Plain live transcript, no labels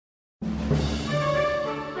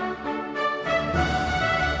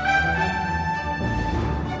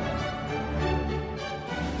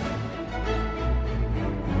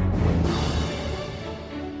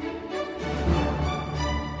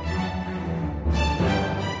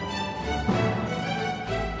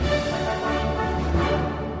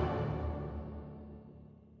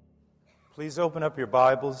Please open up your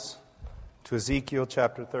Bibles to Ezekiel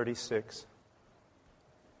chapter 36.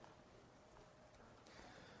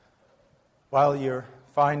 While you're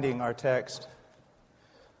finding our text,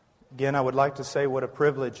 again, I would like to say what a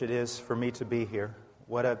privilege it is for me to be here.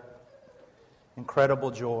 What an incredible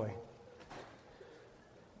joy.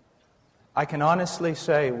 I can honestly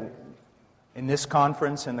say, in this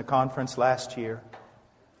conference and the conference last year,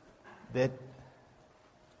 that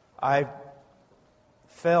I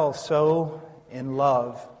fell so in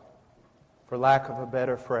love, for lack of a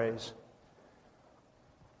better phrase,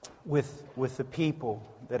 with the people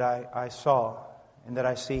that I saw and that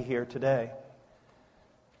I see here today.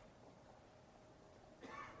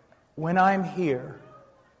 When I'm here,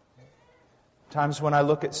 times when I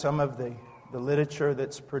look at some of the literature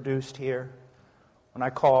that's produced here, when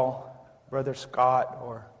I call Brother Scott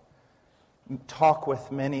or talk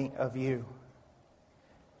with many of you,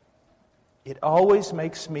 it always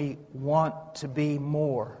makes me want to be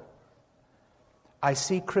more. I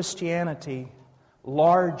see Christianity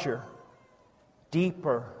larger,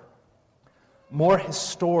 deeper, more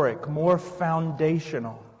historic, more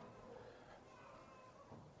foundational.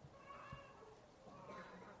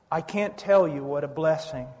 I can't tell you what a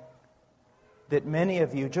blessing that many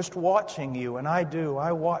of you, just watching you, and I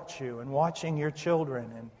watch you, and watching your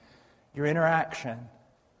children and your interaction,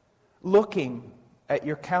 looking at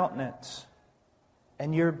your countenance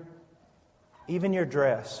and even your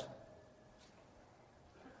dress.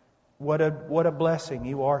 What a blessing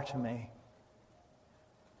you are to me.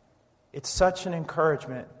 It's such an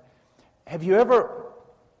encouragement. Have you ever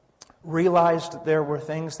realized there were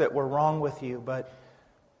things that were wrong with you, but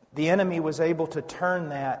the enemy was able to turn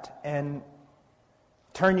that and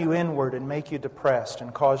turn you inward and make you depressed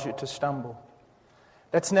and cause you to stumble?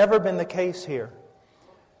 That's never been the case here.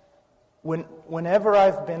 Whenever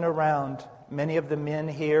I've been around many of the men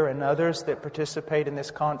here and others that participate in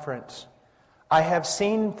this conference, I have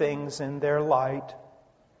seen things in their light,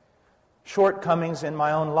 shortcomings in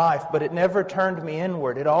my own life, but it never turned me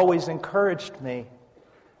inward. It always encouraged me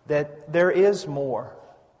that there is more,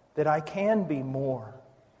 that I can be more.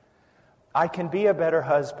 I can be a better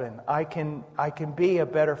husband. I can be a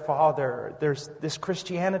better father. This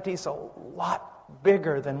Christianity's a lot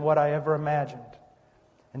bigger than what I ever imagined.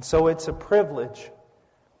 And so it's a privilege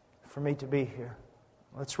for me to be here.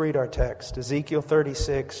 Let's read our text. Ezekiel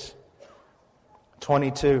 36,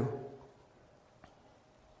 22.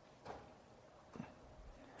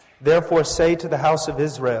 Therefore say to the house of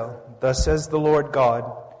Israel, thus says the Lord God,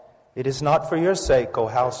 it is not for your sake, O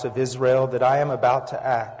house of Israel, that I am about to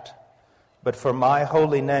act, but for my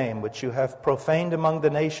holy name, which you have profaned among the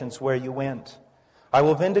nations where you went. I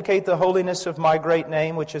will vindicate the holiness of my great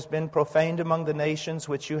name, which has been profaned among the nations,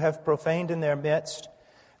 which you have profaned in their midst.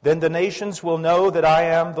 Then the nations will know that I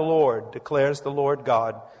am the Lord, declares the Lord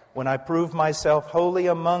God, when I prove myself holy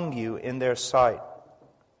among you in their sight.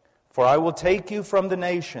 For I will take you from the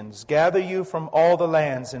nations, gather you from all the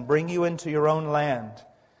lands, and bring you into your own land.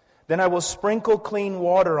 Then I will sprinkle clean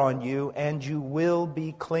water on you, and you will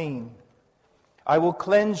be clean. I will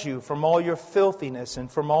cleanse you from all your filthiness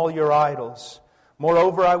and from all your idols.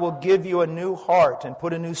 Moreover, I will give you a new heart and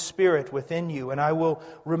put a new spirit within you, and I will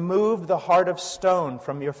remove the heart of stone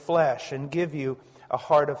from your flesh and give you a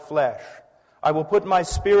heart of flesh. I will put my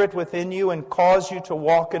spirit within you and cause you to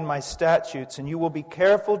walk in my statutes, and you will be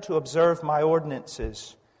careful to observe my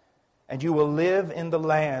ordinances, and you will live in the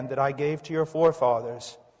land that I gave to your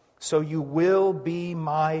forefathers. So you will be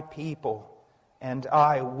my people, and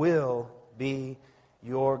I will be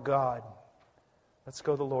your God. Let's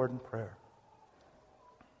go to the Lord in prayer.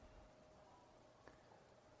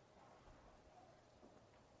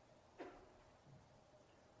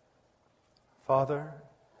 Father,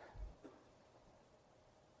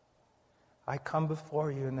 I come before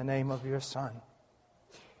you in the name of your Son.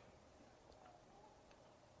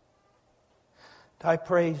 I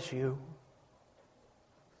praise you.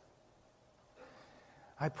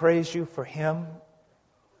 I praise you for Him,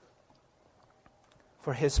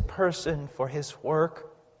 for His person, for His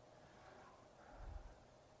work.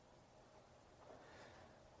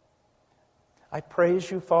 I praise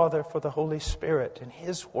you, Father, for the Holy Spirit and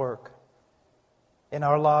His work in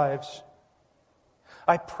our lives.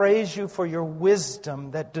 I praise you for your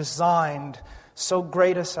wisdom that designed so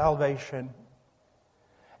great a salvation,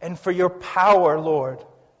 and for your power, Lord,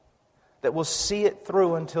 that will see it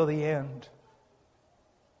through until the end.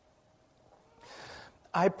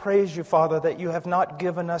 I praise you, Father, that you have not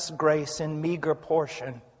given us grace in meager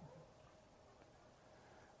portion,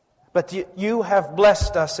 but you have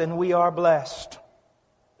blessed us and we are blessed.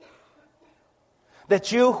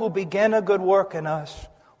 That you who began a good work in us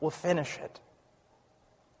will finish it.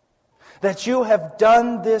 That you have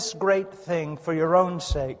done this great thing for your own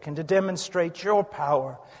sake and to demonstrate your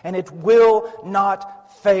power, and it will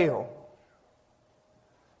not fail.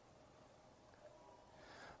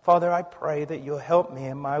 Father, I pray that you'll help me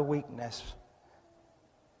in my weakness,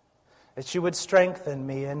 that you would strengthen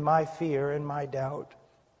me in my fear and my doubt.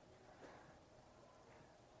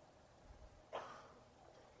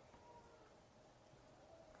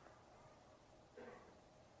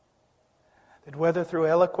 That whether through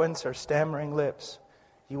eloquence or stammering lips,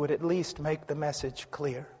 you would at least make the message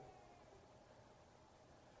clear.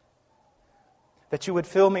 That you would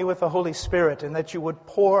fill me with the Holy Spirit, and that you would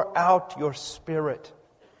pour out your Spirit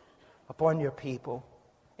upon your people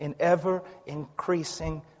in ever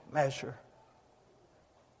increasing measure.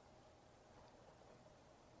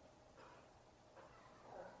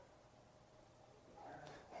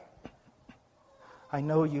 I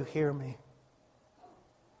know you hear me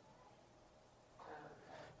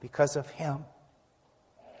because of Him.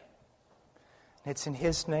 It's in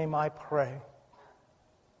His name I pray.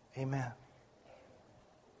 Amen.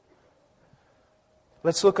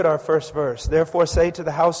 Let's look at our first verse. Therefore say to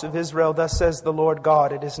the house of Israel, thus says the Lord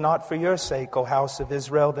God, it is not for your sake, O house of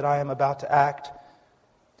Israel, that I am about to act,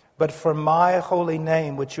 but for my holy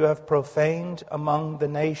name, which you have profaned among the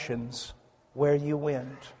nations where you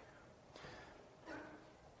went.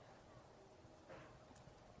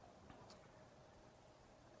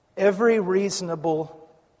 Every reasonable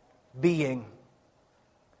being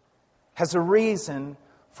has a reason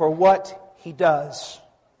for what he does.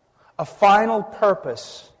 A final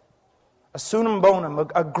purpose, a summum bonum,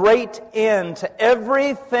 a great end to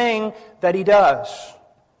everything that he does,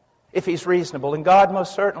 if he's reasonable. And God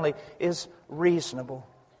most certainly is reasonable.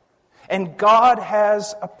 And God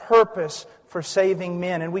has a purpose for saving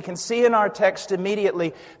men. And we can see in our text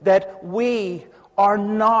immediately that we are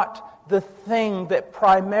not the thing that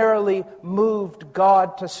primarily moved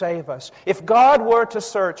God to save us. If God were to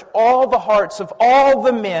search all the hearts of all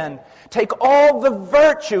the men, take all the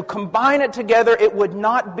virtue, combine it together, it would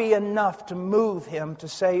not be enough to move Him to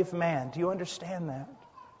save man. Do you understand that?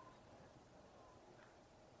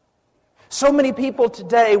 So many people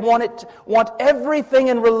today want everything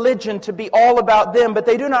in religion to be all about them, but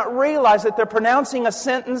they do not realize that they're pronouncing a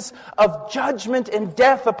sentence of judgment and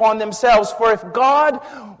death upon themselves. For if God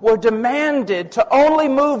were demanded to only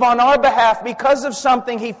move on our behalf because of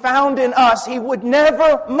something He found in us, He would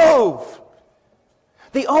never move.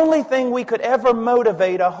 The only thing we could ever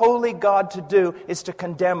motivate a holy God to do is to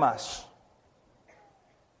condemn us.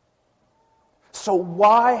 So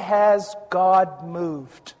why has God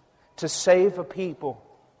moved to save a people?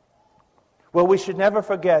 Well, we should never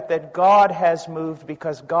forget that God has moved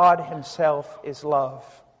because God Himself is love.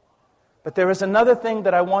 But there is another thing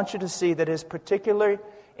that I want you to see that is particularly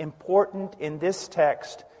important in this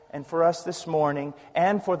text and for us this morning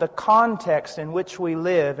and for the context in which we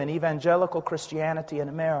live in evangelical Christianity in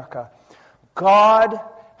America. God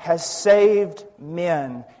has saved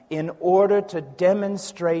men in order to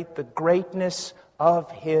demonstrate the greatness of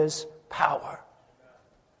His power.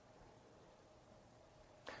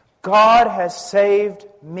 God has saved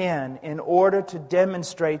men in order to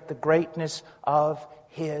demonstrate the greatness of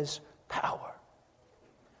His power.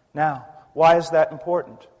 Now, why is that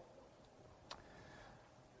important?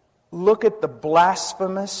 Look at the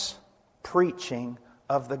blasphemous preaching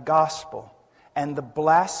of the gospel and the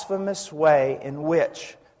blasphemous way in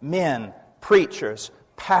which men, preachers,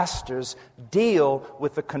 pastors deal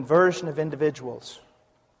with the conversion of individuals.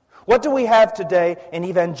 What do we have today in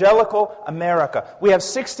evangelical America? We have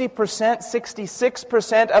 60%,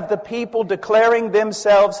 66% of the people declaring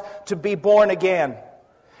themselves to be born again.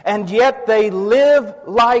 And yet they live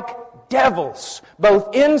like devils,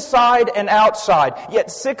 both inside and outside. Yet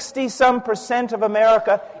 60-some% of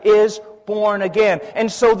America is born again.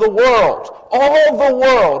 And so the world, all the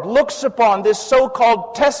world, looks upon this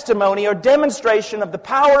so-called testimony or demonstration of the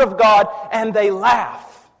power of God, and they laugh.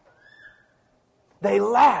 They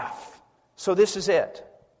laugh. So this is it.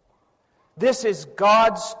 This is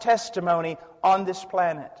God's testimony on this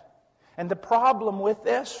planet. And the problem with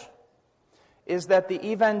this is that the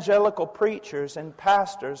evangelical preachers and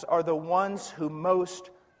pastors are the ones who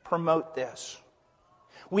most promote this.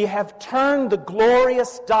 We have turned the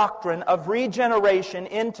glorious doctrine of regeneration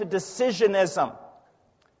into decisionism,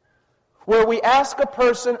 where we ask a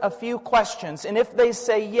person a few questions, and if they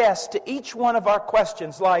say yes to each one of our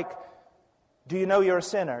questions, like, do you know you're a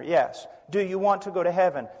sinner? Yes. Do you want to go to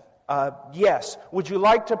heaven? Yes. Would you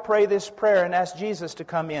like to pray this prayer and ask Jesus to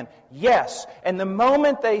come in? Yes. And the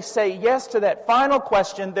moment they say yes to that final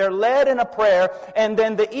question, they're led in a prayer, and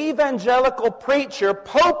then the evangelical preacher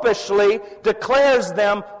popishly declares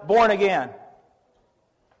them born again.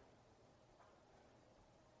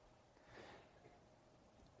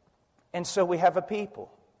 And so we have a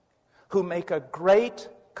people who make a great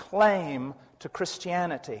claim to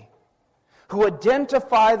Christianity, who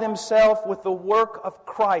identify themselves with the work of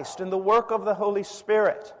Christ and the work of the Holy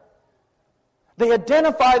Spirit. They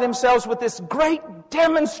identify themselves with this great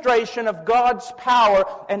demonstration of God's power,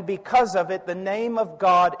 and because of it, the name of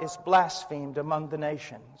God is blasphemed among the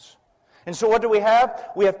nations. And so what do we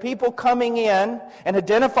have? We have people coming in and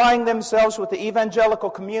identifying themselves with the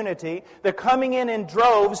evangelical community. They're coming in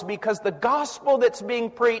droves because the gospel that's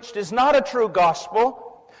being preached is not a true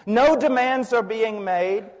gospel. No demands are being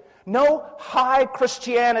made. No high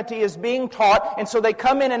Christianity is being taught, and so they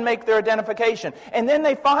come in and make their identification. And then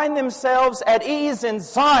they find themselves at ease in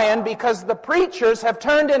Zion because the preachers have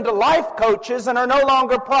turned into life coaches and are no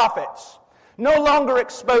longer prophets. No longer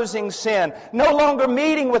exposing sin. No longer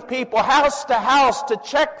meeting with people house to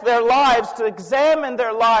check their lives, to examine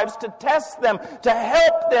their lives, to test them, to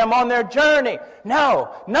help them on their journey.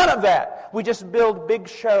 No, none of that. We just build big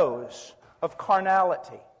shows of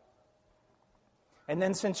carnality. And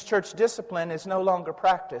then since church discipline is no longer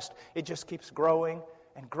practiced, it just keeps growing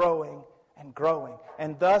and growing and growing.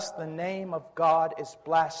 And thus the name of God is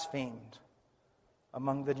blasphemed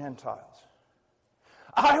among the Gentiles.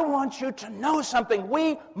 I want you to know something.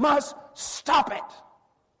 We must stop it.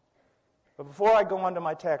 But before I go on to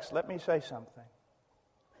my text, let me say something.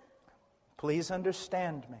 Please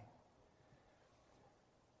understand me.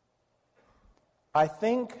 I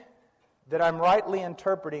think that I'm rightly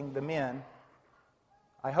interpreting the men.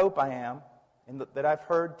 I hope I am, that I've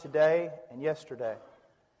heard today and yesterday.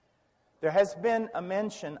 There has been a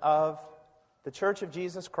mention of the Church of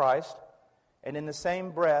Jesus Christ, and in the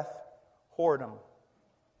same breath, whoredom.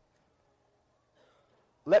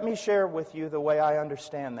 Let me share with you the way I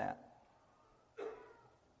understand that.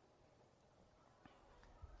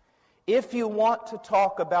 If you want to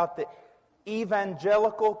talk about the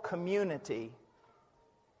evangelical community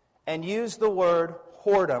and use the word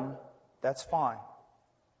whoredom, that's fine.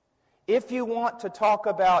 If you want to talk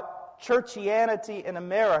about churchianity in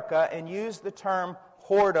America and use the term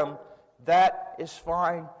whoredom, that is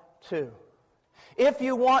fine too. If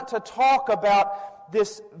you want to talk about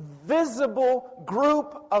this visible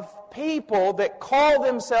group of people that call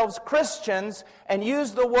themselves Christians and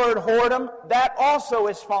use the word whoredom, that also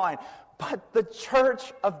is fine. But the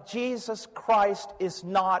Church of Jesus Christ is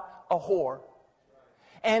not a whore.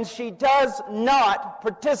 And she does not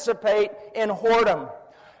participate in whoredom.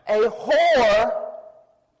 A whore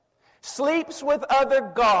sleeps with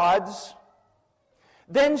other gods.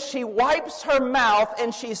 Then she wipes her mouth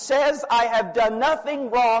and she says, I have done nothing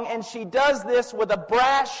wrong, and she does this with a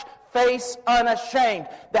brash face, unashamed.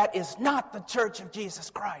 That is not the Church of Jesus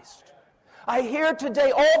Christ. I hear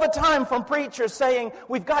today all the time from preachers saying,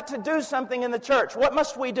 we've got to do something in the church. What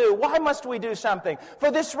must we do? Why must we do something? For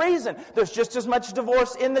this reason. There's just as much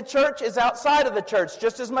divorce in the church as outside of the church.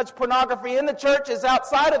 Just as much pornography in the church as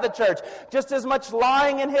outside of the church. Just as much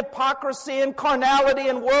lying and hypocrisy and carnality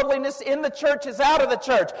and worldliness in the church as out of the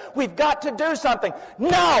church. We've got to do something.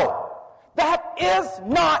 No! That is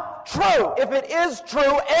not true. If it is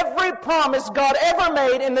true, every promise God ever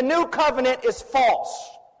made in the new covenant is false.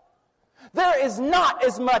 There is not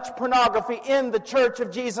as much pornography in the Church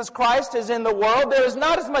of Jesus Christ as in the world. There is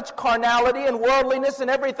not as much carnality and worldliness and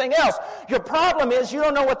everything else. Your problem is you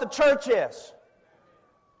don't know what the church is.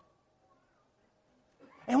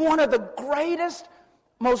 And one of the greatest,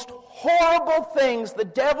 most horrible things the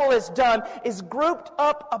devil has done is grouped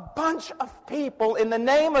up a bunch of people in the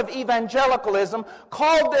name of evangelicalism,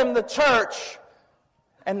 called them the church,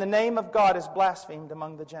 and the name of God is blasphemed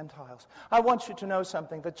among the Gentiles. I want you to know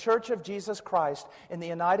something. The Church of Jesus Christ in the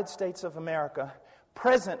United States of America,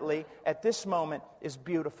 presently, at this moment, is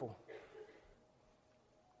beautiful.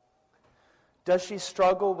 Does she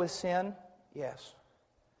struggle with sin? Yes.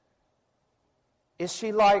 Is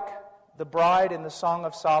she like the bride in the Song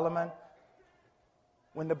of Solomon?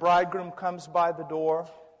 When the bridegroom comes by the door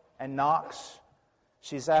and knocks,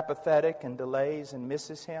 she's apathetic and delays and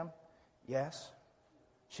misses him? Yes.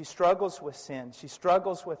 She struggles with sin. She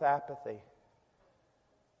struggles with apathy.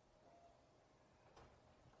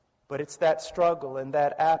 But it's that struggle and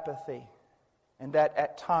that apathy and that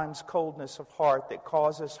at times coldness of heart that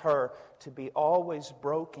causes her to be always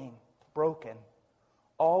broken,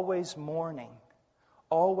 always mourning,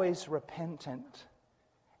 always repentant,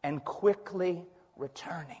 and quickly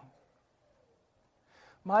returning.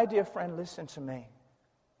 My dear friend, listen to me.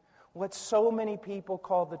 What so many people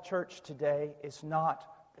call the church today is not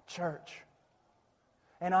the church.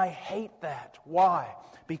 And I hate that. Why?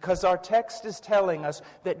 Because our text is telling us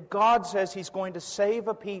that God says He's going to save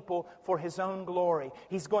a people for His own glory.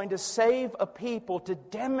 He's going to save a people to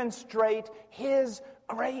demonstrate His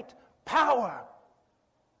great power.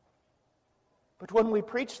 But when we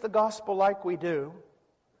preach the gospel like we do,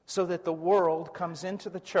 so that the world comes into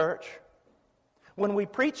the church, when we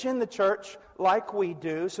preach in the church like we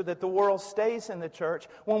do, so that the world stays in the church,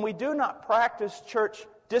 when we do not practice church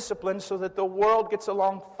discipline so that the world gets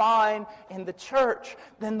along fine in the church,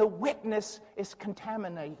 then the witness is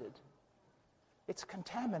contaminated. It's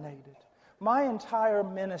contaminated. My entire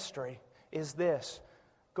ministry is this: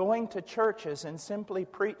 going to churches and simply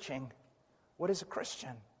preaching what is a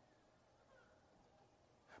Christian.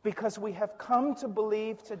 Because we have come to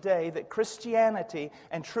believe today that Christianity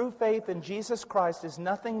and true faith in Jesus Christ is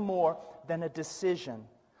nothing more than a decision.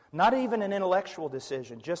 Not even an intellectual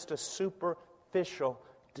decision, just a superficial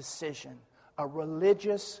decision, a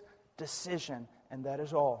religious decision, and that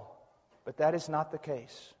is all. But that is not the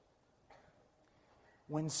case.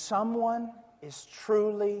 When someone is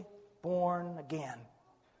truly born again,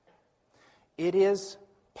 it is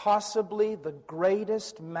possibly the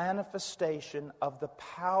greatest manifestation of the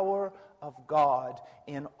power of God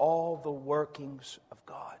in all the workings of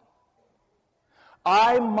God.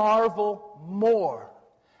 I marvel more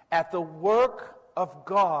at the work of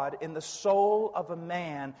God in the soul of a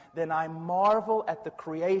man than I marvel at the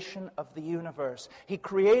creation of the universe. He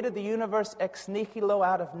created the universe ex nihilo,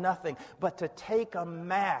 out of nothing, but to take a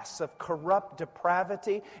mass of corrupt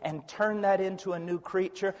depravity and turn that into a new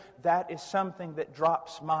creature, that is something that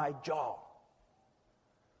drops my jaw.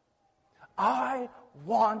 I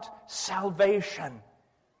want salvation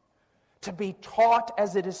to be taught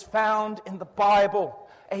as it is found in the Bible,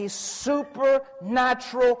 a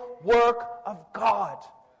supernatural work of God.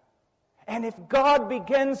 And if God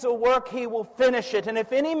begins a work, He will finish it. And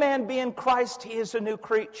if any man be in Christ, he is a new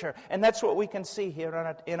creature. And that's what we can see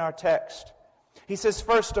here in our text. He says,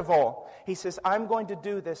 first of all, He says, I'm going to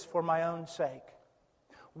do this for my own sake.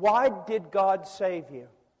 Why did God save you?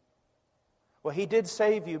 Well, He did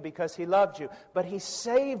save you because He loved you. But He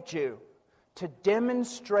saved you to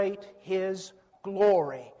demonstrate His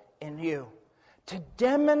glory in you. To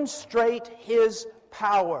demonstrate His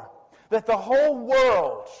power. That the whole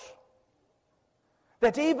world,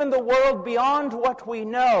 that even the world beyond what we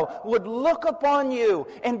know, would look upon you.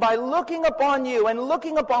 And by looking upon you and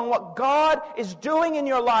looking upon what God is doing in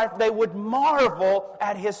your life, they would marvel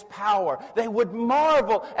at His power. They would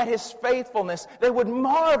marvel at His faithfulness. They would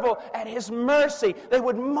marvel at His mercy. They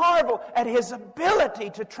would marvel at His ability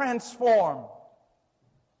to transform.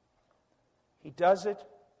 He does it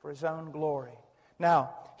for His own glory.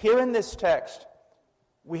 Now, here in this text,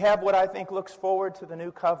 we have what I think looks forward to the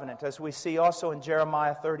new covenant, as we see also in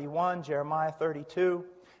Jeremiah 31, Jeremiah 32.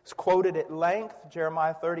 It's quoted at length,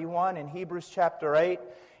 Jeremiah 31, in Hebrews chapter 8.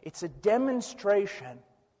 It's a demonstration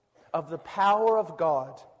of the power of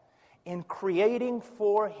God in creating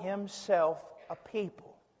for Himself a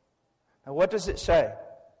people. Now, what does it say?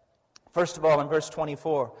 First of all, in verse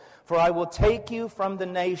 24, "For I will take you from the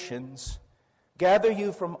nations, gather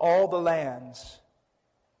you from all the lands,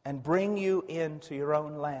 and bring you into your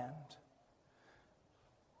own land."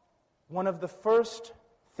 One of the first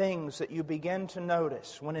things that you begin to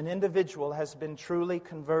notice when an individual has been truly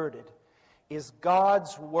converted is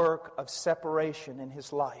God's work of separation in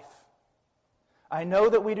his life. I know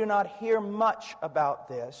that we do not hear much about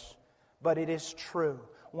this, but it is true.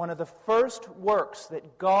 One of the first works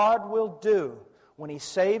that God will do when He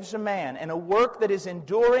saves a man, and a work that is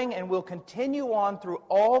enduring and will continue on through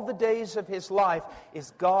all the days of his life,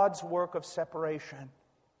 is God's work of separation.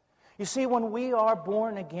 You see, when we are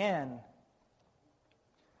born again,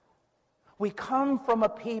 we come from a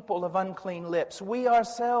people of unclean lips. We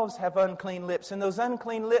ourselves have unclean lips, and those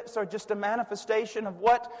unclean lips are just a manifestation of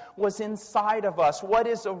what was inside of us, what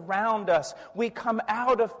is around us. We come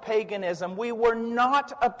out of paganism. We were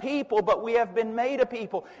not a people, but we have been made a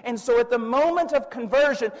people. And so at the moment of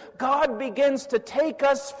conversion, God begins to take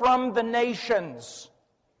us from the nations,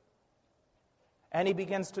 and He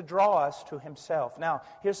begins to draw us to Himself. Now,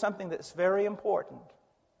 here's something that's very important.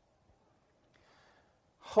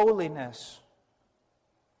 Holiness,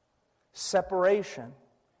 separation,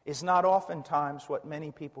 is not oftentimes what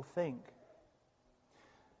many people think.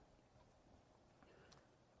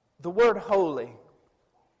 The word holy,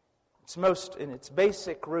 in its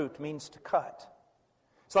basic root, means to cut.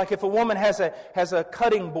 It's like if a woman has a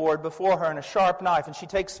cutting board before her and a sharp knife, and she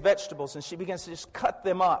takes vegetables and she begins to just cut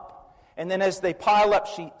them up. And then as they pile up,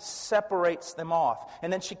 she separates them off.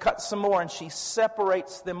 And then she cuts some more and she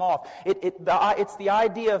separates them off. It's the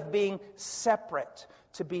idea of being separate,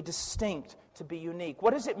 to be distinct, to be unique.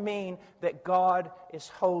 What does it mean that God is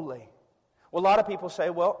holy? Well, a lot of people say,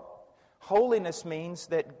 well, holiness means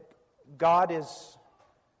that God is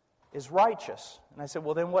righteous. And I said,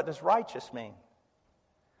 well, then what does righteous mean?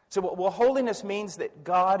 So, well, holiness means that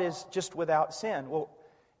God is just without sin. Well,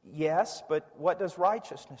 yes, but what does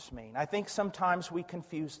righteousness mean? I think sometimes we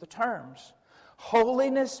confuse the terms.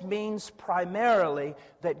 Holiness means primarily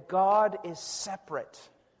that God is separate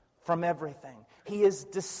from everything. He is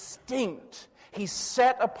distinct. He's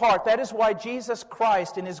set apart. That is why Jesus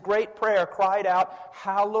Christ, in His great prayer, cried out,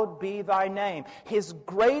 "Hallowed be Thy name." His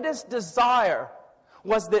greatest desire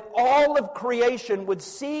was that all of creation would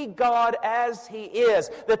see God as He is,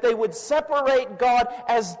 that they would separate God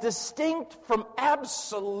as distinct from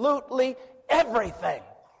absolutely everything.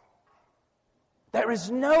 There is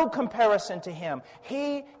no comparison to Him.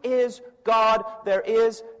 He is God. There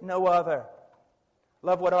is no other.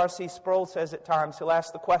 Love what R.C. Sproul says at times. He'll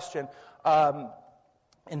ask the question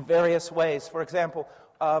in various ways. For example,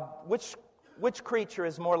 which creature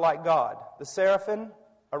is more like God? The seraphim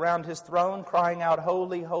around His throne crying out,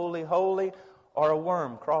 "Holy, holy, holy," or a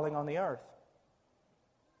worm crawling on the earth?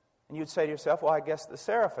 And you'd say to yourself, well, I guess the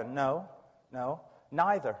seraphim. No,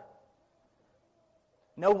 neither.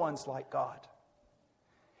 No one's like God.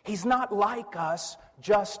 He's not like us,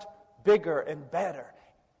 just bigger and better.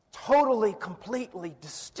 Totally, completely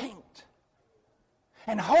distinct.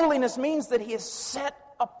 And holiness means that He is set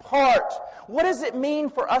apart. What does it mean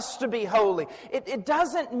for us to be holy? It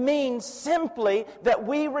doesn't mean simply that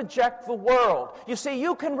we reject the world. You see,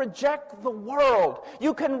 you can reject the world.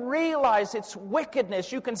 You can realize its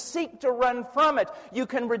wickedness. You can seek to run from it. You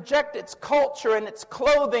can reject its culture and its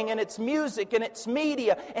clothing and its music and its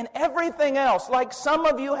media and everything else, like some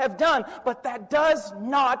of you have done. But that does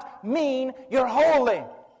not mean you're holy.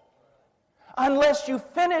 Unless you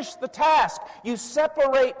finish the task, you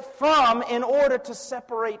separate from in order to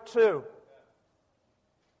separate to.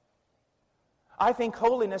 I think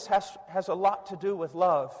holiness has a lot to do with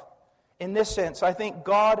love. In this sense, I think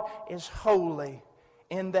God is holy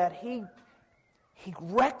in that He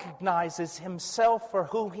recognizes Himself for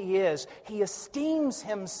who He is. He esteems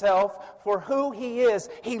Himself for who He is.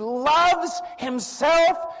 He loves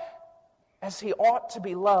Himself as He ought to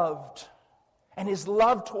be loved. And His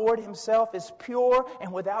love toward Himself is pure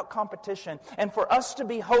and without competition. And for us to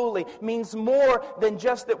be holy means more than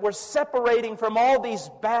just that we're separating from all these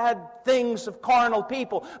bad things of carnal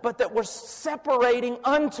people, but that we're separating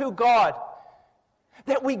unto God.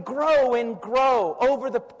 That we grow and grow. Over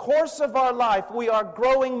the course of our life, we are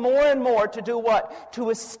growing more and more to do what?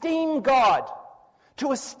 To esteem God.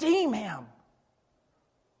 To esteem Him.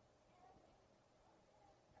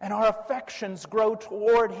 And our affections grow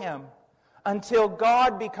toward Him, until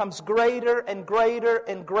God becomes greater and greater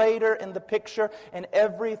and greater in the picture, and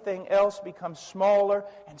everything else becomes smaller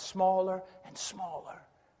and smaller and smaller.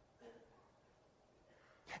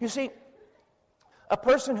 You see, a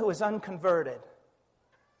person who is unconverted,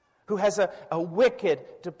 who has a wicked,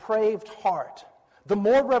 depraved heart, the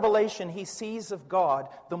more revelation he sees of God,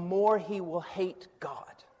 the more he will hate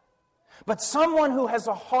God. But someone who has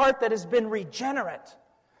a heart that has been regenerate,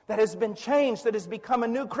 that has been changed, that has become a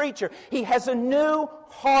new creature. He has a new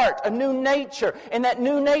heart, a new nature, and that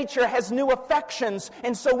new nature has new affections.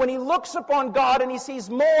 And so when he looks upon God and he sees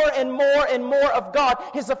more and more and more of God,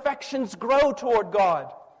 his affections grow toward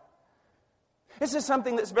God. This is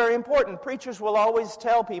something that's very important. Preachers will always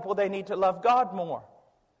tell people they need to love God more.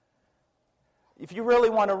 If you really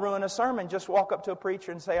want to ruin a sermon, just walk up to a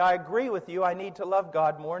preacher and say, "I agree with you, I need to love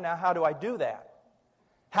God more. Now how do I do that?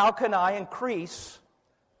 How can I increase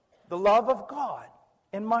the love of God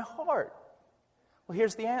in my heart?" Well,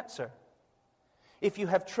 here's the answer. If you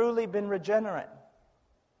have truly been regenerate,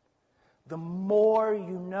 the more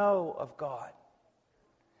you know of God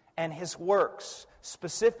and His works,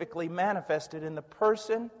 specifically manifested in the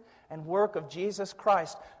person and work of Jesus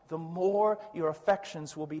Christ, the more your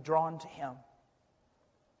affections will be drawn to Him.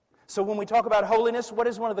 So when we talk about holiness, what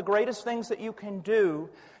is one of the greatest things that you can do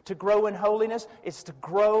to grow in holiness? It's to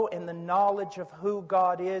grow in the knowledge of who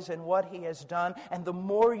God is and what He has done. And the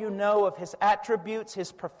more you know of His attributes,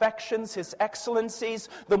 His perfections, His excellencies,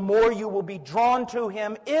 the more you will be drawn to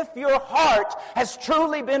Him if your heart has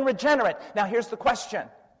truly been regenerate. Now here's the question,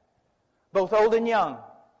 both old and young.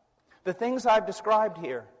 The things I've described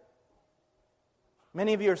here,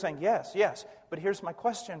 many of you are saying, yes, yes. But here's my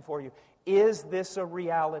question for you. Is this a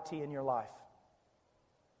reality in your life?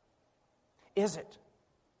 Is it?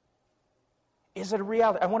 Is it a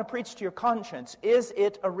reality? I want to preach to your conscience. Is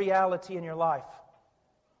it a reality in your life?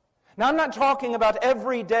 Now, I'm not talking about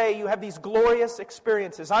every day you have these glorious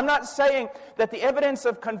experiences. I'm not saying that the evidence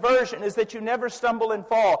of conversion is that you never stumble and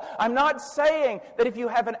fall. I'm not saying that if you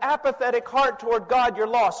have an apathetic heart toward God, you're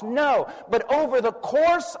lost. No, but over the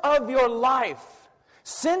course of your life,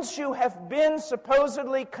 since you have been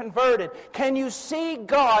supposedly converted, can you see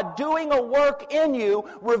God doing a work in you,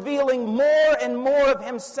 revealing more and more of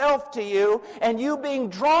Himself to you, and you being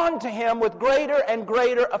drawn to Him with greater and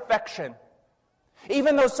greater affection?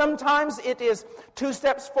 Even though sometimes it is 2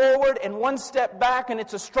 steps forward and 1 step back and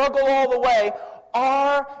it's a struggle all the way,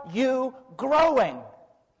 are you growing?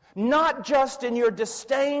 Not just in your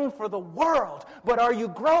disdain for the world, but are you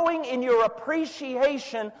growing in your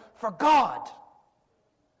appreciation for God?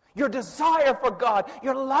 Your desire for God,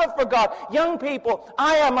 your love for God. Young people,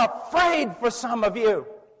 I am afraid for some of you.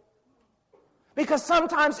 Because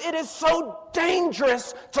sometimes it is so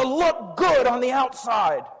dangerous to look good on the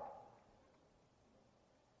outside.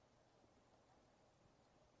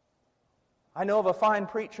 I know of a fine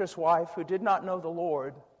preacher's wife who did not know the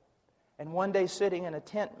Lord, and one day sitting in a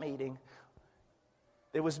tent meeting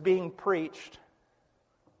that was being preached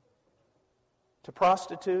to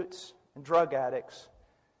prostitutes and drug addicts,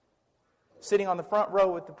 sitting on the front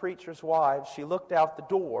row with the preacher's wives, she looked out the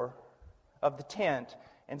door of the tent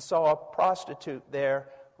and saw a prostitute there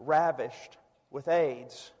ravished with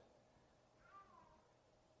AIDS.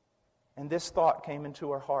 And this thought came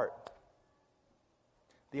into her heart.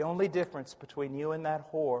 The only difference between you and that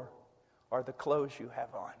whore are the clothes you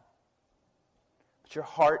have on. But your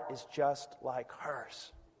heart is just like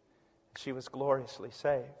hers. She was gloriously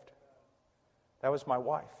saved. That was my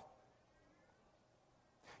wife.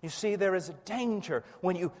 You see, there is a danger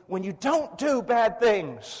when you don't do bad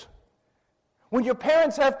things. When your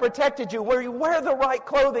parents have protected you, where you wear the right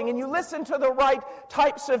clothing and you listen to the right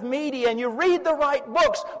types of media and you read the right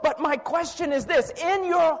books. But my question is this: in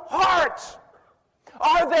your heart,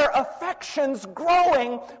 are there affections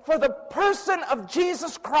growing for the person of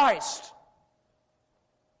Jesus Christ?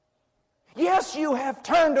 Yes, you have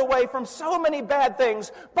turned away from so many bad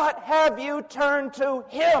things, but have you turned to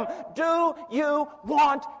Him? Do you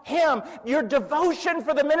want Him? Your devotion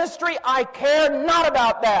for the ministry, I care not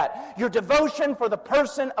about that. Your devotion for the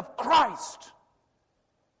person of Christ,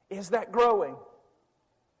 is that growing?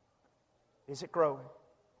 Is it growing?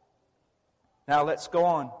 Now let's go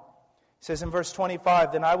on. It says in verse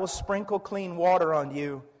 25, "Then I will sprinkle clean water on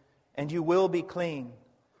you, and you will be clean.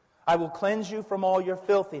 I will cleanse you from all your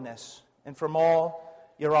filthiness and from all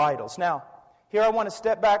your idols." Now, here I want to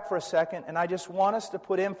step back for a second, and I just want us to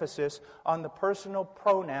put emphasis on the personal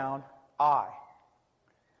pronoun I.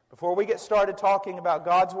 Before we get started talking about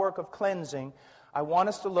God's work of cleansing, I want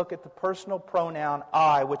us to look at the personal pronoun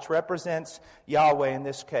I, which represents Yahweh in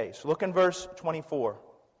this case. Look in verse 24.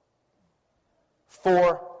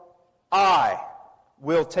 "For I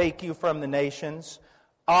will take you from the nations.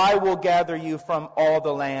 I will gather you from all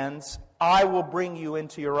the lands. I will bring you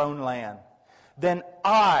into your own land. Then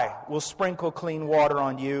I will sprinkle clean water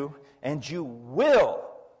on you, and you will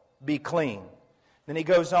be clean." Then he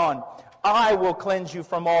goes on, "I will cleanse you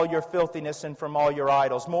from all your filthiness and from all your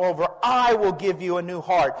idols. Moreover, I will give you a new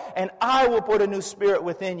heart, and I will put a new spirit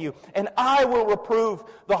within you, and I will remove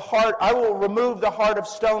the heart of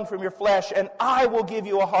stone from your flesh, and I will give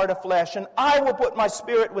you a heart of flesh, and I will put my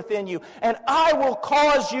spirit within you, and I will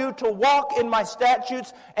cause you to walk in my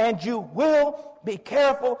statutes, and you will be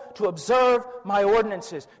careful to observe my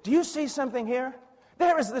ordinances." Do you see something here?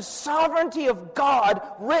 There is the sovereignty of God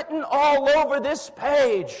written all over this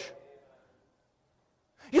page.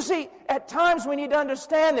 You see, at times we need to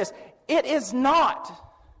understand this. It is not.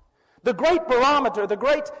 The great barometer, the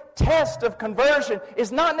great test of conversion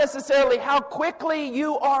is not necessarily how quickly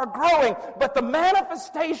you are growing, but the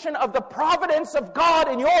manifestation of the providence of God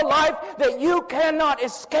in your life that you cannot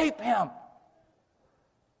escape Him.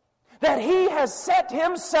 That He has set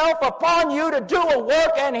Himself upon you to do a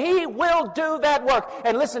work, and He will do that work.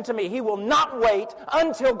 And listen to me, He will not wait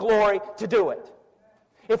until glory to do it.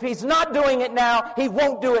 If He's not doing it now, He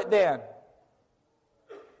won't do it then.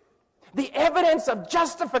 The evidence of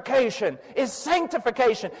justification is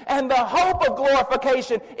sanctification, and the hope of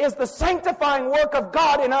glorification is the sanctifying work of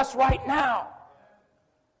God in us right now.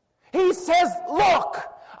 He says, "Look,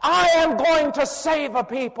 I am going to save a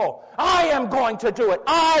people. I am going to do it.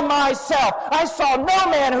 I myself, I saw no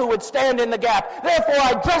man who would stand in the gap. Therefore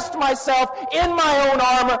I dressed myself in my own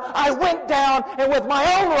armor. I went down, and with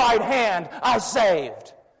my own right hand I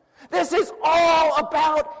saved." This is all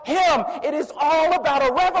about Him. It is all about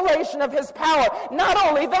a revelation of His power. Not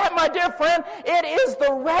only that, my dear friend, it is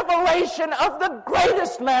the revelation of the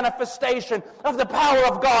greatest manifestation of the power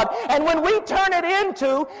of God. And when we turn it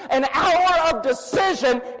into an hour of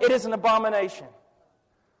decision, it is an abomination.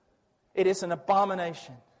 It is an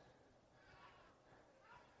abomination.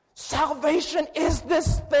 Salvation is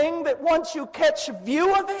this thing that once you catch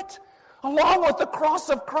view of it, along with the cross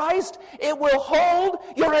of Christ, it will hold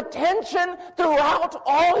your attention throughout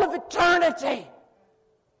all of eternity.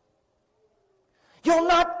 You'll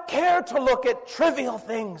not care to look at trivial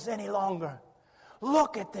things any longer.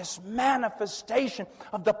 Look at this manifestation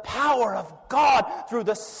of the power of God through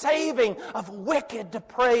the saving of wicked,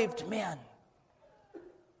 depraved men.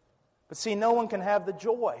 But see, no one can have the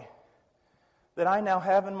joy that I now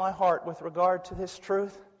have in my heart with regard to this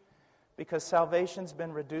truth, because salvation's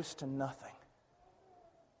been reduced to nothing.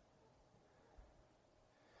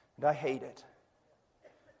 And I hate it.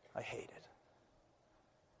 I hate it.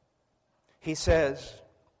 He says,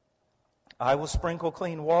 I will sprinkle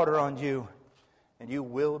clean water on you, and you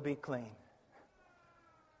will be clean.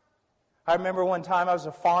 I remember one time I was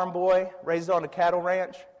a farm boy, raised on a cattle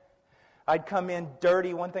ranch. I'd come in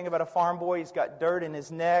dirty. One thing about a farm boy, he's got dirt in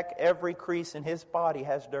his neck. Every crease in his body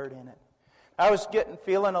has dirt in it. I was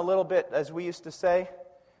feeling a little bit, as we used to say,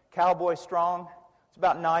 cowboy strong. I was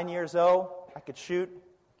about 9 years old. I could shoot,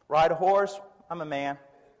 ride a horse. I'm a man.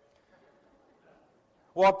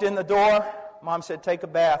 Walked in the door. Mom said, take a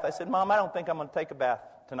bath. I said, Mom, I don't think I'm going to take a bath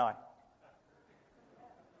tonight.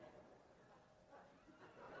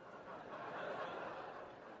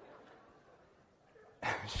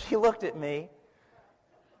 She looked at me.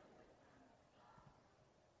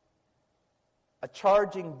 A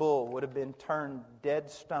charging bull would have been turned dead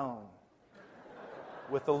stone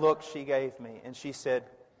with the look she gave me. And she said,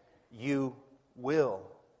 you will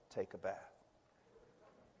take a bath.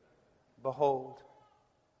 Behold,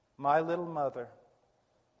 my little mother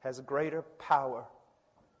has greater power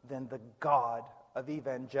than the God of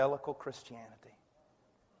evangelical Christianity.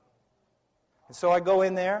 And so I go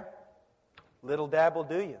in there. Little dabble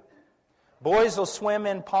do you. Boys will swim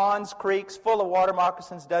in ponds, creeks, full of water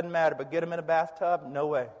moccasins, doesn't matter. But get them in a bathtub? No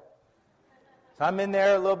way. So I'm in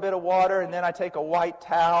there, a little bit of water, and then I take a white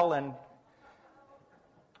towel, and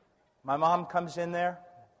my mom comes in there.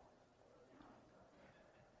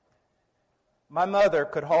 My mother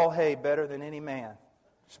could haul hay better than any man.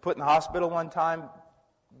 She was put in the hospital one time,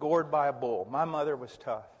 gored by a bull. My mother was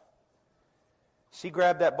tough. She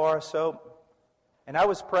grabbed that bar of soap, and I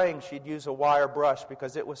was praying she'd use a wire brush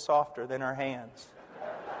because it was softer than her hands.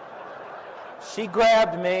 She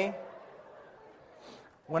grabbed me.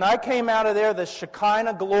 When I came out of there, the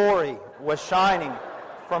Shekinah glory was shining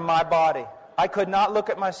from my body. I could not look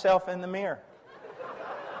at myself in the mirror.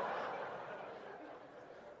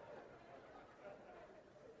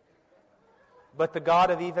 But the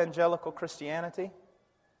God of evangelical Christianity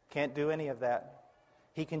can't do any of that.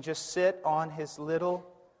 He can just sit on His little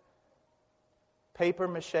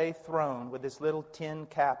papier-mâché throne with his little tin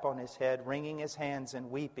cap on his head, wringing his hands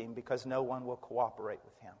and weeping because no one will cooperate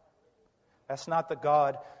with Him. That's not the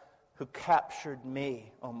God who captured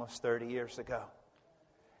me almost 30 years ago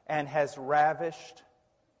and has ravished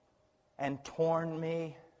and torn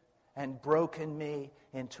me and broken me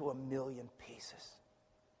into a million pieces.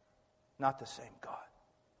 Not the same God.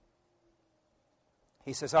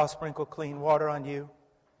 He says, I'll sprinkle clean water on you.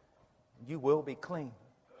 You will be clean.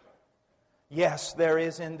 Yes, there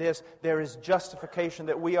is in this, there is justification,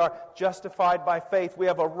 that we are justified by faith. We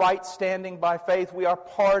have a right standing by faith. We are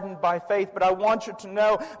pardoned by faith. But I want you to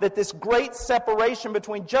know that this great separation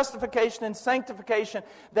between justification and sanctification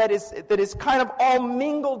that is kind of all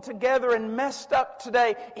mingled together and messed up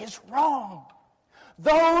today is wrong.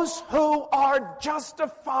 Those who are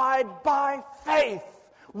justified by faith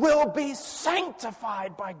will be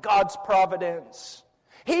sanctified by God's providence.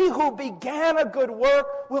 He who began a good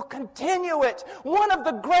work will continue it. One of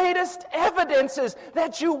the greatest evidences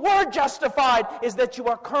that you were justified is that you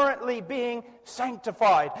are currently being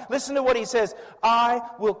sanctified. Listen to what he says. I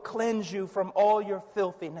will cleanse you from all your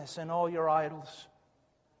filthiness and all your idols.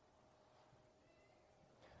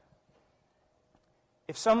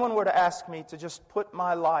 If someone were to ask me to just put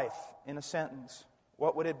my life in a sentence,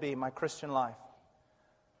 what would it be, my Christian life?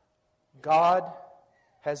 God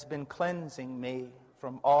has been cleansing me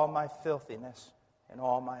from all my filthiness and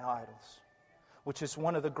all my idols, which is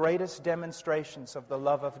one of the greatest demonstrations of the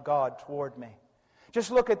love of God toward me. Just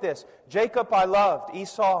look at this. Jacob I loved,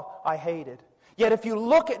 Esau I hated. Yet if you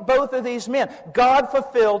look at both of these men, God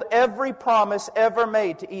fulfilled every promise ever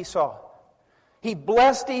made to Esau. He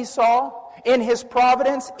blessed Esau. In his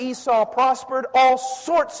providence, Esau prospered. All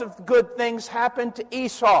sorts of good things happened to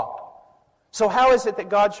Esau. So how is it that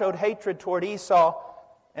God showed hatred toward Esau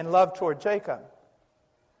and love toward Jacob?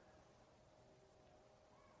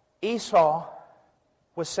 Esau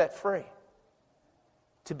was set free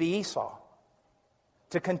to be Esau,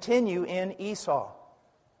 to continue in Esau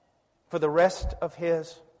for the rest of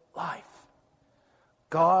his life.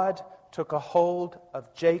 God took a hold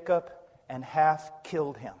of Jacob and half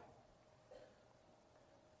killed him.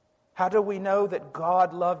 How do we know that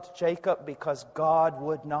God loved Jacob? Because God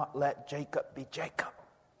would not let Jacob be Jacob.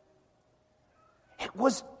 It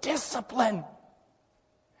was discipline.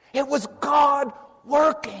 It was God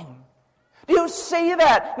working. Do you see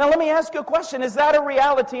that? Now let me ask you a question. Is that a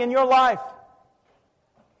reality in your life?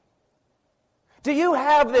 Do you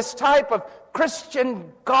have this type of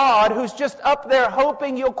Christian God who's just up there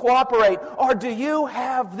hoping you'll cooperate? Or do you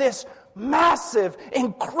have this massive,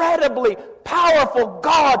 incredibly powerful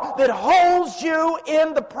God that holds you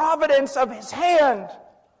in the providence of His hand?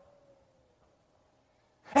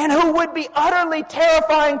 And who would be utterly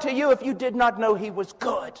terrifying to you if you did not know He was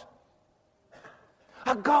good?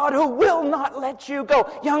 A God who will not let you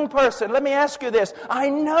go. Young person, let me ask you this. I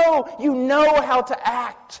know you know how to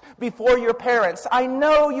act before your parents. I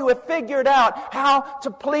know you have figured out how to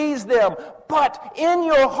please them. But in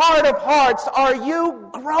your heart of hearts, are you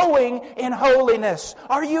growing in holiness?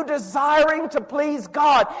 Are you desiring to please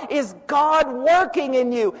God? Is God working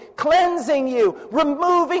in you, cleansing you,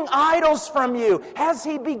 removing idols from you? Has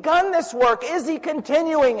He begun this work? Is He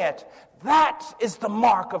continuing it? That is the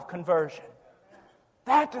mark of conversion.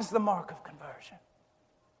 That is the mark of conversion.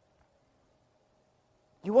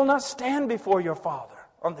 You will not stand before your Father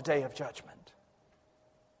on the day of judgment.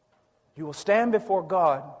 You will stand before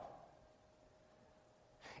God.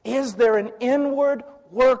 Is there an inward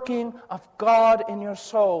working of God in your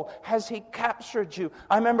soul? Has He captured you?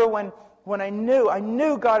 I remember when I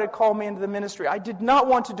knew God had called me into the ministry. I did not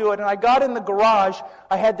want to do it, and I got in the garage.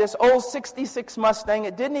 I had this old 66 Mustang.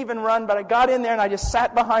 It didn't even run, but I got in there and I just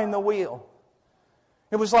sat behind the wheel.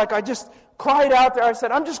 It was like I just cried out there. I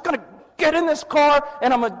said, I'm just going to get in this car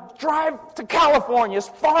and I'm going to drive to California as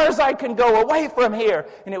far as I can go away from here.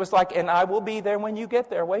 And it was like, and I will be there when you get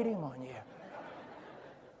there waiting on you.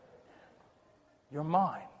 You're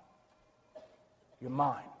mine. You're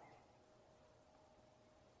mine.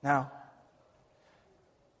 Now,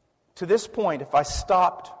 to this point, if I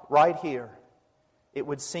stopped right here, it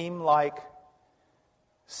would seem like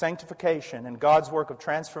sanctification and God's work of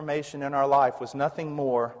transformation in our life was nothing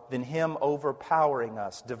more than Him overpowering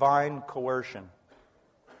us, divine coercion.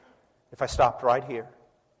 If I stopped right here,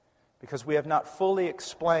 because we have not fully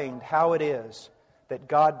explained how it is that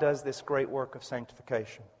God does this great work of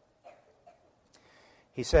sanctification.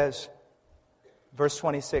 He says, verse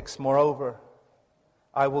 26, moreover,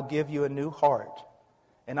 I will give you a new heart,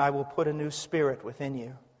 and I will put a new spirit within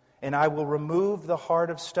you. And I will remove the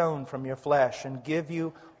heart of stone from your flesh and give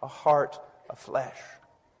you a heart of flesh.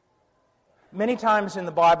 Many times in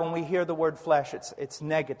the Bible when we hear the word flesh, it's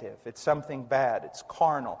negative. It's something bad. It's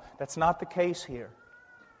carnal. That's not the case here.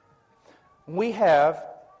 We have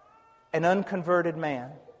an unconverted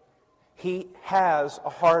man. He has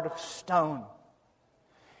a heart of stone.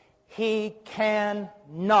 He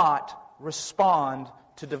cannot respond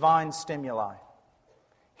to divine stimuli.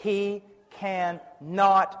 He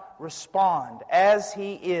cannot respond as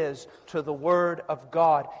he is to the Word of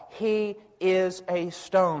God. He is a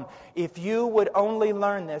stone. If you would only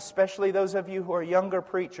learn this, especially those of you who are younger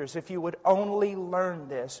preachers, if you would only learn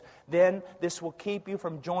this, then this will keep you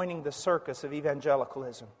from joining the circus of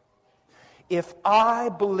evangelicalism. If I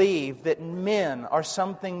believe that men are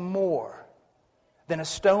something more than a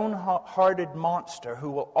stone-hearted monster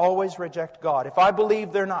who will always reject God, if I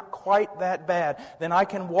believe they're not quite that bad, then I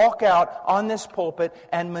can walk out on this pulpit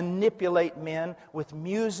and manipulate men with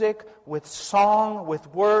music, with song, with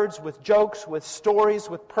words, with jokes, with stories,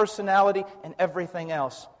 with personality, and everything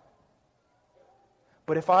else.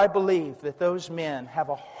 But if I believe that those men have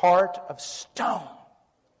a heart of stone,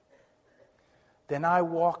 then I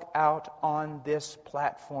walk out on this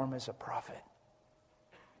platform as a prophet.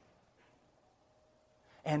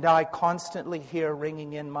 And I constantly hear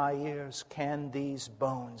ringing in my ears, can these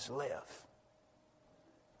bones live?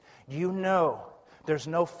 You know there's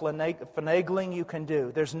no finagling you can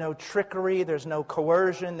do. There's no trickery, there's no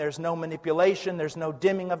coercion, there's no manipulation, there's no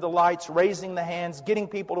dimming of the lights, raising the hands, getting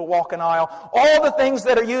people to walk an aisle. All the things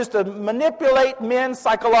that are used to manipulate men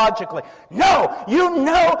psychologically. No, you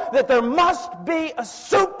know that there must be a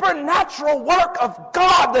supernatural work of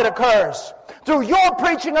God that occurs. through your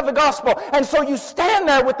preaching of the gospel. And so you stand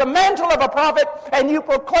there with the mantle of a prophet and you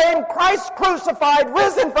proclaim Christ crucified,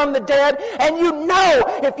 risen from the dead, and you know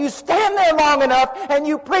if you stand there long enough and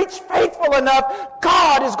you preach faithful enough,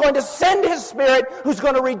 God is going to send His Spirit who's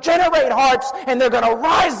going to regenerate hearts, and they're going to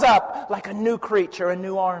rise up like a new creature, a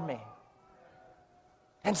new army.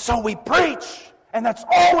 And so we preach, and that's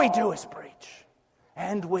all we do is preach.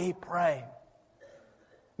 And we pray.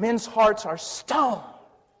 Men's hearts are stone.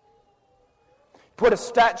 Put a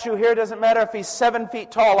statue here, doesn't matter if he's 7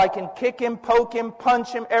 feet tall. I can kick him, poke him,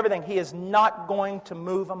 punch him, everything. He is not going to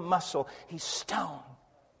move a muscle. He's stone.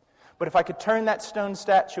 But if I could turn that stone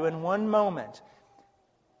statue in one moment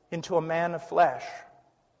into a man of flesh,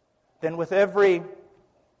 then with every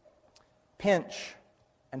pinch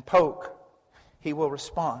and poke, he will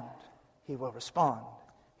respond. He will respond.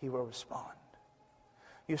 He will respond.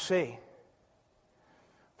 You see,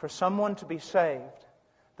 for someone to be saved,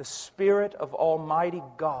 the Spirit of Almighty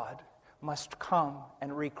God must come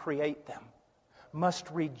and recreate them, must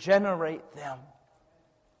regenerate them.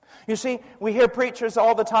 You see, we hear preachers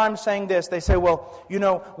all the time saying this. They say, well,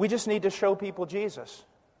 we just need to show people Jesus.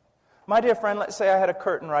 My dear friend, let's say I had a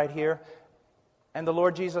curtain right here, and the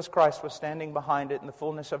Lord Jesus Christ was standing behind it in the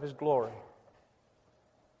fullness of His glory.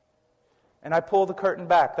 And I pull the curtain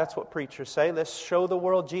back. That's what preachers say. Let's show the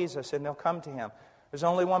world Jesus, and they'll come to Him. There's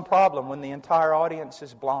only one problem: when the entire audience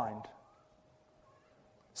is blind.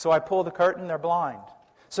 So I pull the curtain, they're blind.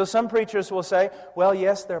 So some preachers will say, well,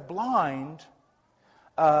 yes, they're blind,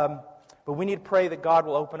 but we need to pray that God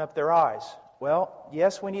will open up their eyes. Well,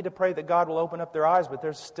 yes, we need to pray that God will open up their eyes, but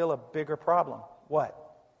there's still a bigger problem. What?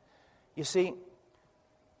 You see,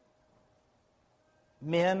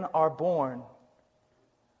 men are born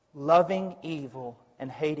loving evil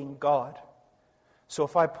and hating God. So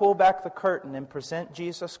if I pull back the curtain and present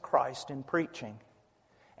Jesus Christ in preaching,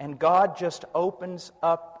 and God just opens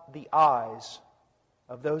up the eyes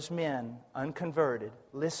of those men, unconverted,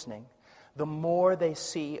 listening, the more they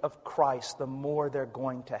see of Christ, the more they're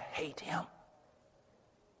going to hate Him.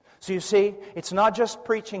 So you see, it's not just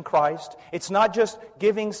preaching Christ. It's not just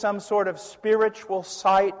giving some sort of spiritual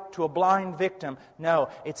sight to a blind victim. No,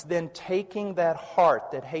 it's then taking that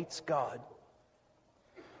heart that hates God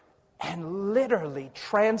and literally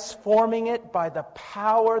transforming it by the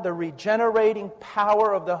power, the regenerating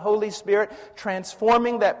power of the Holy Spirit,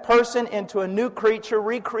 transforming that person into a new creature,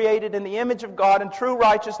 recreated in the image of God in true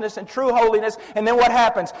righteousness and true holiness. And then what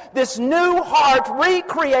happens? This new heart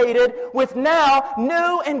recreated with now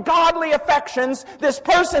new and godly affections. This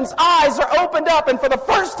person's eyes are opened up, and for the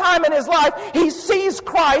first time in his life, he sees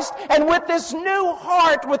Christ. And with this new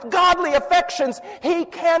heart, with godly affections, he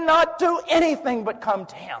cannot do anything but come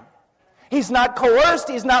to Him. He's not coerced.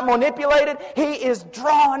 He's not manipulated. He is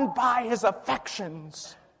drawn by his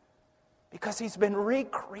affections because he's been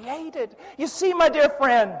recreated. You see, my dear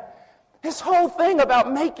friend, this whole thing about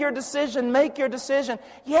make your decision, make your decision.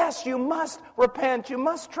 Yes, you must repent. You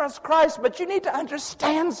must trust Christ, but you need to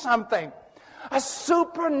understand something. A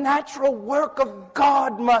supernatural work of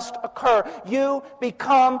God must occur. You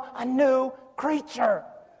become a new creature.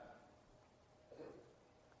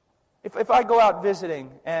 If I go out visiting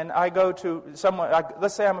and I go to someone,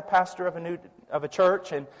 let's say I'm a pastor of a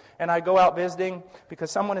church, and I go out visiting because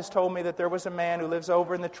someone has told me that there was a man who lives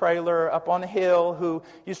over in the trailer up on the hill who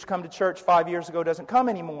used to come to church 5 years ago, doesn't come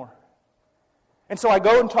anymore. And so I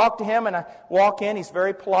go and talk to him, and I walk in. He's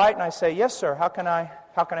very polite, and I say, "Yes, sir. How can I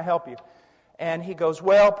help you?" And he goes,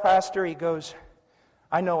 "Well, pastor," he goes,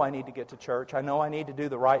 "I know I need to get to church. I know I need to do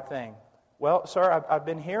the right thing." "Well, sir, I've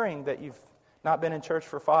been hearing that you've not been in church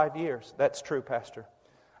for 5 years." "That's true, pastor.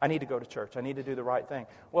 I need to go to church. I need to do the right thing."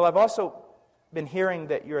 "Well, I've also been hearing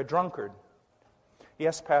that you're a drunkard."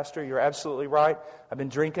 "Yes, pastor, you're absolutely right. I've been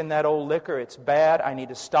drinking that old liquor. It's bad. I need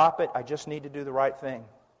to stop it. I just need to do the right thing."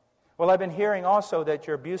 "Well, I've been hearing also that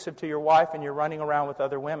you're abusive to your wife and you're running around with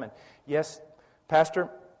other women." "Yes, pastor,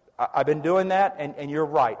 I've been doing that, and you're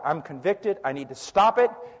right. I'm convicted. I need to stop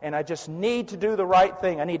it, and I just need to do the right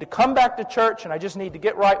thing. I need to come back to church, and I just need to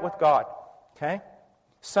get right with God." Okay?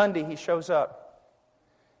 Sunday, he shows up,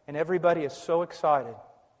 and everybody is so excited.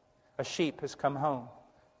 A sheep has come home.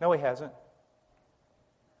 No, he hasn't.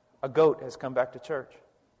 A goat has come back to church.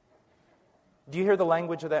 Do you hear the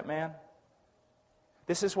language of that man?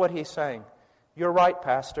 This is what he's saying. "You're right,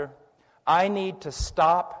 pastor. I need to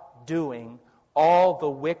stop doing all the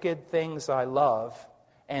wicked things I love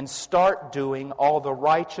and start doing all the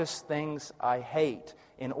righteous things I hate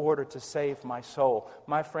in order to save my soul."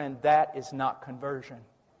 My friend, that is not conversion.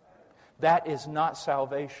 That is not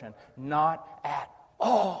salvation. Not at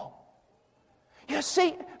all. You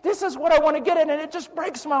see, this is what I want to get at, and it just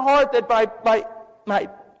breaks my heart that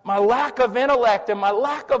my lack of intellect and my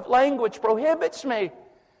lack of language prohibits me.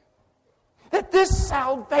 That this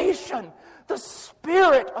salvation, the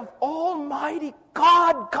Spirit of Almighty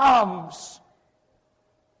God comes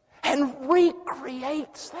and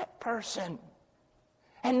recreates that person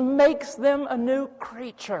and makes them a new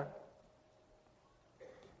creature.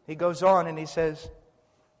 He goes on and he says,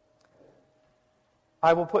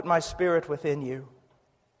 I will put my Spirit within you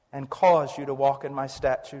and cause you to walk in my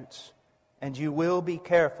statutes, and you will be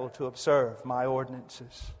careful to observe my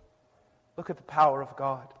ordinances. Look at the power of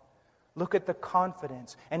God. Look at the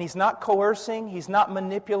confidence. And He's not coercing. He's not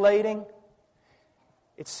manipulating.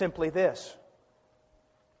 It's simply this.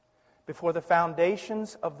 Before the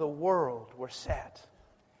foundations of the world were set,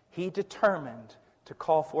 He determined to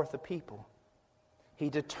call forth a people. He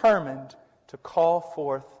determined to call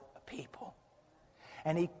forth a people.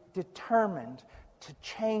 And He determined to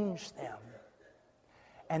change them.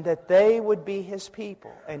 And that they would be His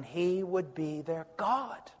people. And He would be their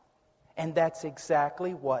God. And that's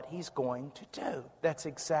exactly what He's going to do. That's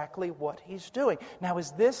exactly what He's doing. Now,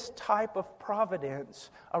 is this type of providence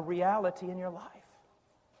a reality in your life?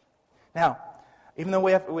 Now, even though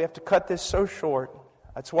we have to cut this so short,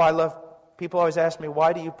 that's why I love, people always ask me,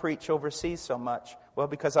 why do you preach overseas so much? Well,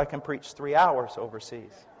 because I can preach 3 hours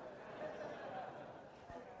overseas.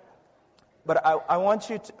 But I want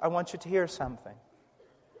you to hear something.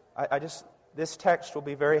 This text will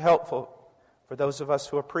be very helpful for those of us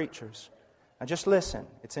who are preachers. Now just listen.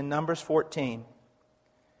 It's in Numbers 14.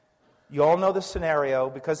 You all know the scenario.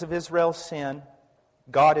 Because of Israel's sin,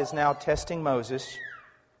 God is now testing Moses.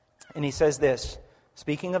 And He says this,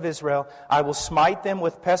 speaking of Israel, I will smite them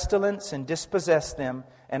with pestilence and dispossess them,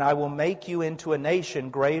 and I will make you into a nation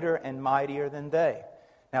greater and mightier than they.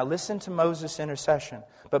 Now listen to Moses' intercession.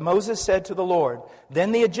 But Moses said to the Lord,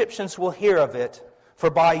 then the Egyptians will hear of it, for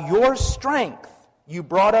by your strength you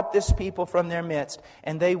brought up this people from their midst,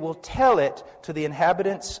 and they will tell it to the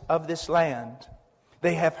inhabitants of this land.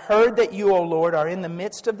 They have heard that you, O Lord, are in the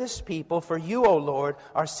midst of this people, for you, O Lord,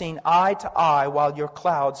 are seen eye to eye while your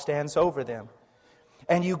cloud stands over them.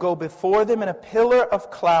 And you go before them in a pillar of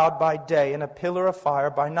cloud by day and a pillar of fire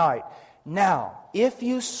by night. Now, if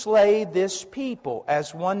you slay this people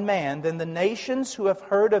as one man, then the nations who have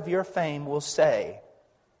heard of your fame will say,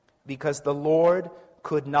 because the Lord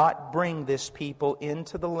could not bring this people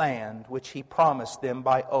into the land which He promised them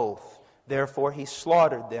by oath. Therefore He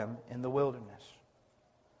slaughtered them in the wilderness.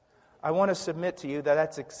 I want to submit to you that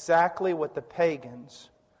that's exactly what the pagans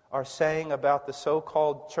are saying about the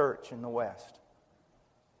so-called church in the West.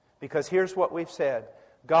 Because here's what we've said.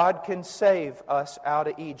 God can save us out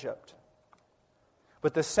of Egypt.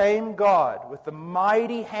 But the same God with the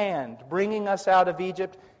mighty hand bringing us out of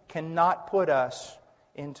Egypt cannot put us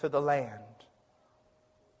into the land.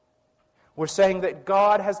 We're saying that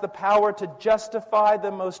God has the power to justify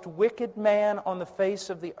the most wicked man on the face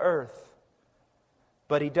of the earth,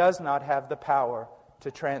 but He does not have the power to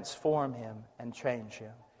transform him and change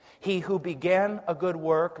him. He who began a good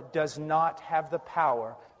work does not have the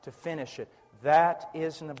power to finish it. That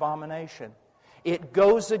is an abomination. It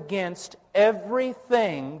goes against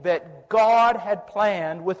everything that God had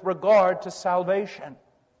planned with regard to salvation.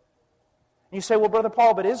 You say, well, Brother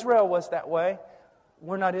Paul, but Israel was that way.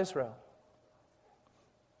 We're not Israel.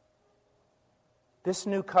 This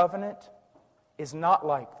new covenant is not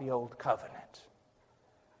like the old covenant.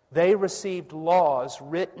 They received laws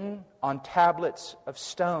written on tablets of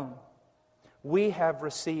stone. We have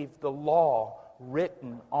received the law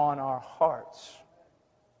written on our hearts.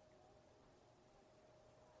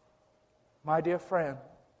 My dear friend,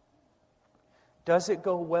 does it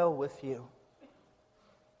go well with you?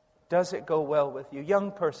 Does it go well with you?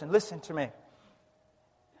 Young person, listen to me.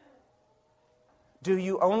 Do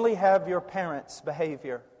you only have your parents'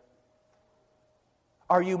 behavior?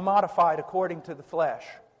 Are you modified according to the flesh?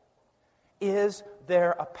 Is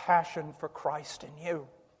there a passion for Christ in you?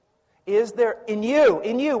 Is there in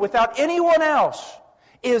you, without anyone else,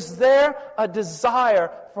 is there a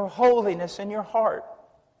desire for holiness in your heart?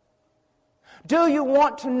 Do you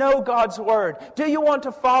want to know God's Word? Do you want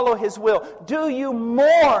to follow His will? Do you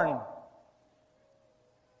mourn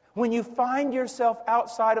when you find yourself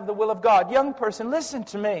outside of the will of God? Young person, listen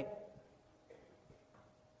to me.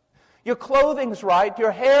 Your clothing's right,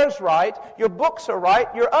 your hair's right, your books are right,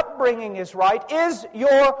 your upbringing is right. Is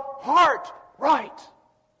your heart right?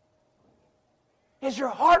 Is your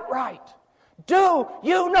heart right? Do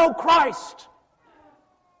you know Christ?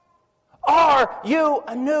 Are you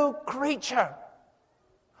a new creature?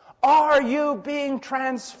 Are you being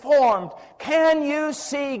transformed? Can you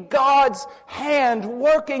see God's hand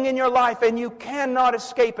working in your life and you cannot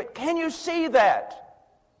escape it? Can you see that?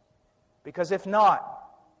 Because if not,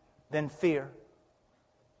 then fear.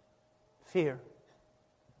 Fear.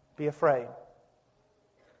 Be afraid.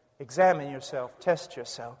 Examine yourself. Test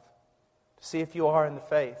yourself. To see if you are in the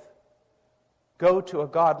faith. Go to a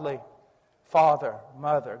godly father,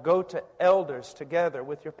 mother. Go to elders together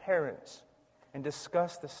with your parents and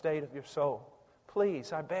discuss the state of your soul.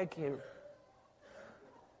 Please, I beg you.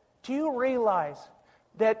 Do you realize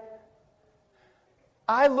that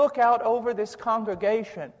I look out over this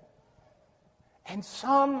congregation and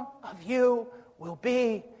some of you will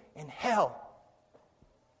be in hell?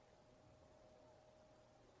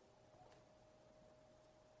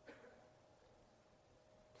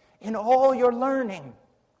 In all your learning,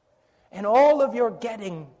 in all of your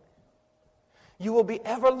getting, you will be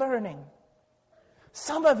ever learning.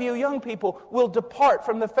 Some of you young people will depart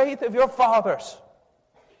from the faith of your fathers.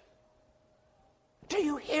 Do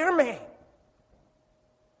you hear me?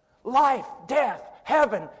 Life, death,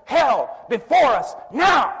 heaven, hell before us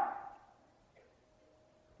now.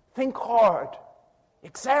 Think hard.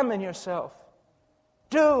 Examine yourself.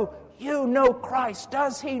 Do you know Christ?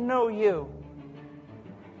 Does He know you?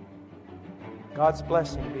 God's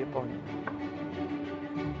blessing be upon you.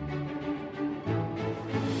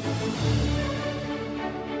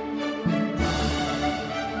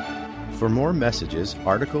 For more messages,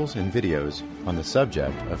 articles, and videos on the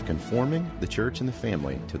subject of conforming the church and the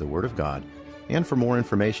family to the Word of God, and for more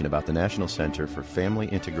information about the National Center for Family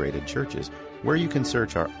Integrated Churches, where you can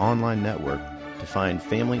search our online network to find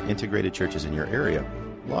family integrated churches in your area,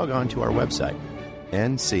 log on to our website,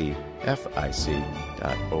 ncfic.org.